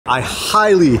I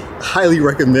highly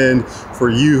recommend for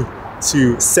you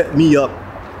to set me up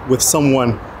with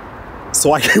someone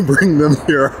so I can bring them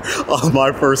here on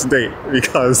my first date,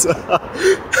 because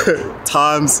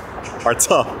times are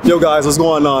tough. Yo guys, what's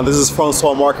going on? This is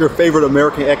Francois, Marc, your favorite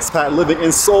American expat living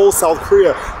in Seoul, South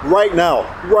Korea. Right now,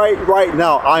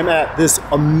 I'm at this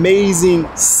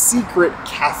amazing secret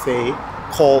cafe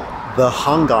called the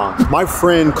Hangang. My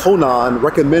friend Conan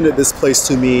recommended this place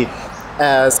to me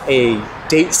as a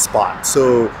date spot.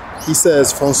 So he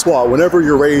says, Francois, whenever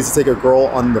you're ready to take a girl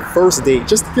on the first date,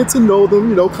 just to get to know them,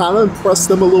 you know, kind of impress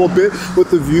them a little bit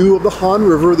with the view of the Han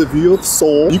River, the view of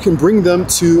Seoul, you can bring them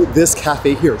to this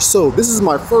cafe here. So this is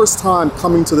my first time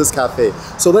coming to this cafe.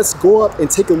 So let's go up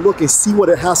and take a look and see what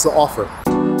it has to offer.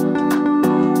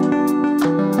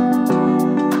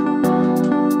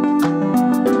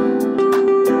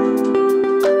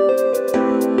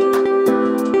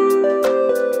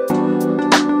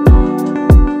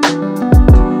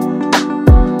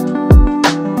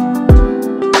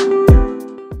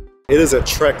 It is a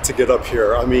trek to get up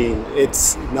here. I mean,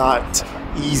 it's not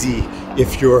easy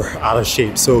if you're out of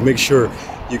shape. So make sure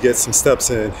you get some steps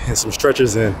in and some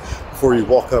stretches in before you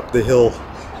walk up the hill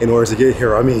in order to get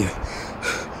here. I mean,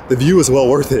 the view is well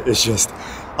worth it. It's just,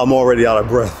 I'm already out of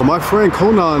breath. But my friend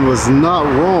Conan was not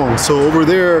wrong. So over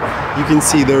there, you can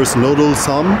see there's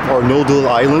Nodul-sam or Nodul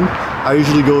Island. I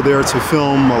usually go there to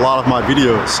film a lot of my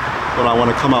videos when I want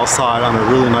to come outside on a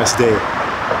really nice day.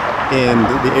 And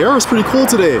the air is pretty cool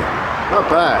today. Not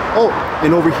bad. Oh,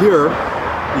 and over here,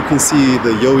 you can see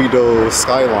the Yeouido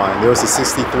skyline. There's a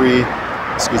 63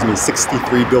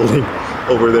 building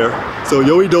over there. So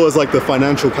Yeouido is like the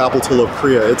financial capital of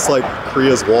Korea. It's like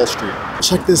Korea's Wall Street.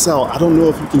 Check this out. I don't know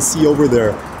if you can see over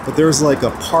there, but there's like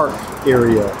a park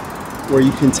area where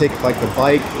you can take like the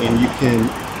bike and you can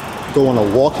go on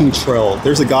a walking trail.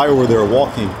 There's a guy over there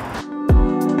walking.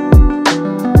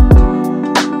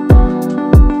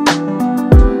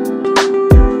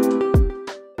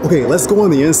 Okay, let's go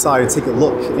on the inside and take a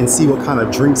look and see what kind of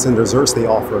drinks and desserts they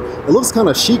offer. It looks kind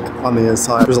of chic on the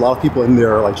inside. There's a lot of people in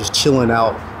there like just chilling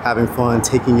out, having fun,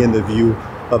 taking in the view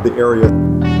of the area.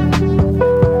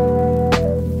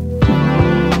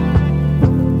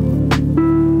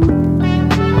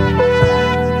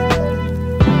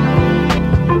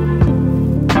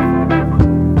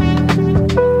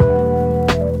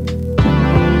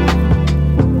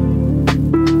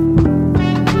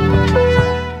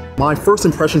 My first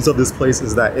impressions of this place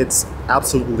is that it's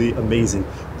absolutely amazing.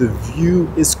 The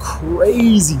view is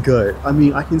crazy good. I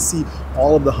mean, I can see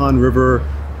all of the Han River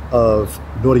of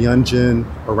Noryeongjin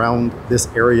around this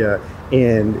area,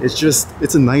 and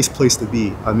it's a nice place to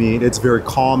be. I mean, it's very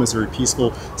calm, it's very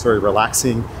peaceful, it's very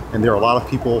relaxing, and there are a lot of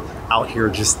people out here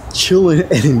just chilling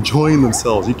and enjoying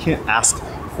themselves. You can't ask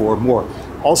for more.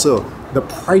 Also, the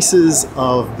prices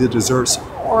of the desserts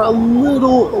are a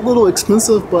little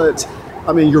expensive, but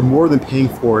I mean, you're more than paying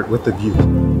for it with the view.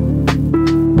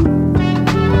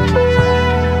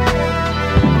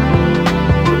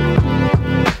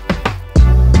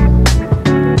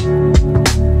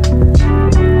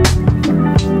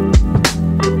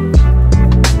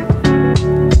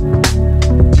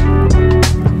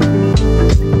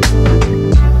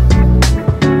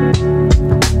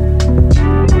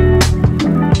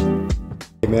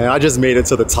 Hey man, I just made it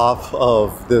to the top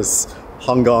of this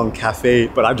Hangang Cafe,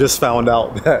 but I just found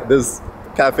out that this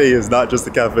cafe is not just a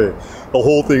cafe. The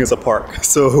whole thing is a park.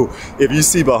 So if you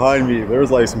see behind me, there's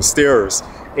like some stairs.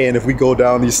 And if we go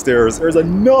down these stairs, there's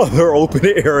another open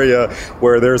area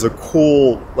where there's a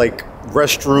cool like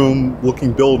restroom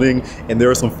looking building, and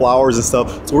there are some flowers and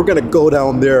stuff. So we're gonna go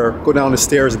down there, go down the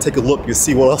stairs and take a look and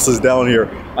see what else is down here.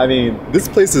 I mean, this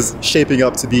place is shaping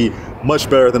up to be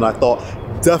much better than I thought.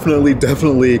 Definitely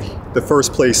the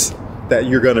first place that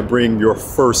you're gonna bring your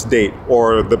first date,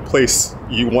 or the place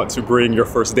you want to bring your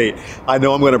first date. I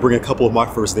know I'm gonna bring a couple of my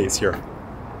first dates here.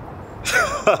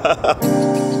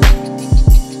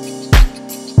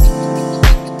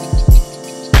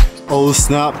 Oh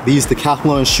snap, these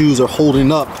Decathlon shoes are holding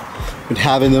up. Been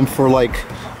having them for like,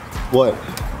 what?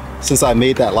 Since I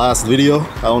made that last video.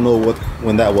 I don't know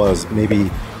when that was,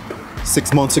 maybe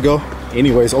 6 months ago.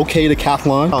 Anyways, okay,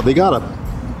 Decathlon. Oh, they got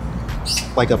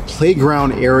like a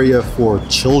playground area for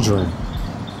children,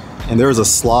 and there's a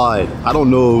slide. I don't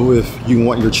know if you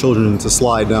want your children to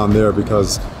slide down there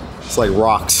because it's like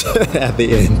rocks at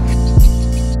the end.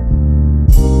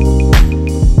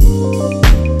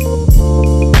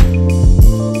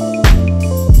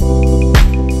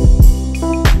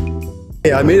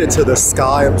 Hey, I made it to the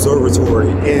Sky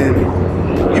Observatory, and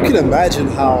you can imagine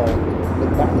how the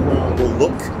background will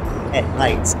look at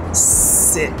night.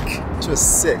 Sick,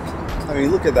 just sick. I mean,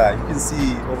 look at that. You can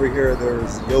see over here,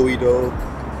 there's Yoido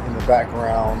in the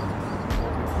background.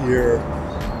 Here,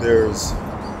 there's,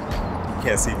 you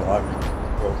can't see behind me,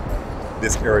 well,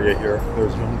 this area here,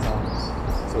 there's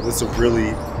Youngtown. So this is a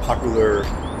really popular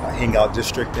hangout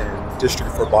district and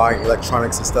district for buying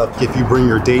electronics and stuff. If you bring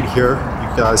your date here,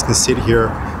 you guys can sit here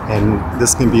and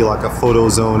this can be like a photo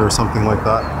zone or something like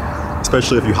that.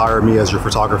 Especially if you hire me as your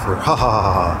photographer. Ha ha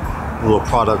ha ha. A little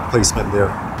product placement there,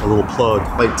 a little plug.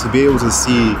 Like to be able to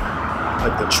see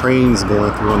like the trains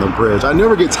going through on the bridge. I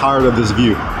never get tired of this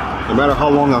view. No matter how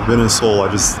long I've been in Seoul,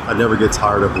 I never get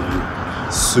tired of the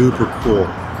view. Super cool.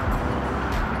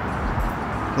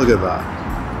 Look at that.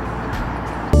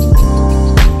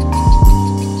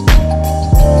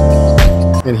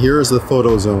 And here's the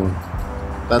photo zone.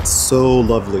 That's so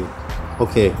lovely.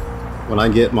 Okay, when I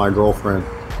get my girlfriend,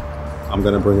 I'm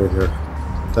gonna bring her here.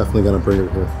 Definitely gonna bring her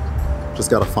here. Just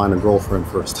gotta find a girlfriend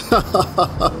first.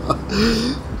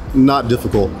 Not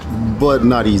difficult, but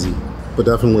not easy. But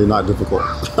definitely not difficult.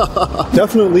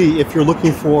 Definitely, if you're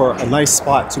looking for a nice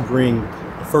spot to bring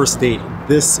a first date,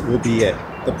 this will be it.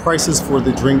 The prices for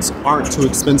the drinks aren't too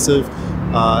expensive.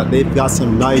 They've got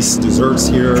some nice desserts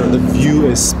here. The view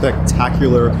is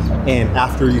spectacular. And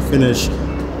after you finish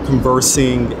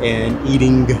conversing and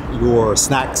eating your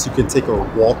snacks, you can take a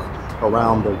walk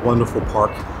around the wonderful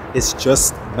park. It's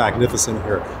just magnificent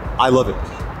here. I love it.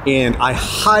 And I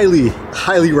highly,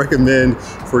 highly recommend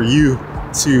for you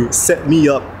to set me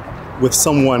up with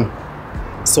someone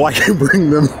so I can bring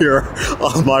them here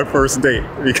on my first date,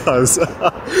 because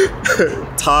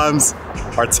times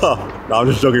are tough. No, I'm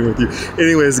just joking with you.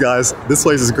 Anyways, guys, this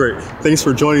place is great. Thanks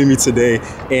for joining me today,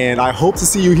 and I hope to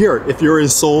see you here. If you're in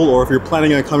Seoul or if you're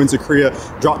planning on coming to Korea,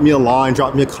 drop me a line,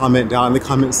 drop me a comment down in the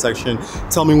comment section.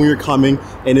 Tell me when you're coming,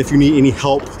 and if you need any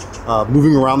help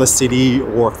moving around the city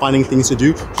or finding things to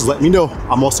do, just let me know.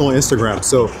 I'm also on Instagram.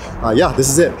 So yeah, this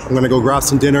is it. I'm gonna go grab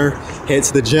some dinner, head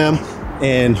to the gym,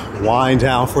 and wind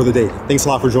down for the day. Thanks a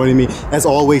lot for joining me. As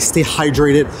always, stay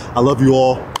hydrated. I love you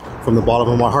all from the bottom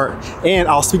of my heart. And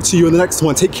I'll speak to you in the next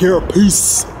one. Take care.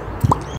 Peace.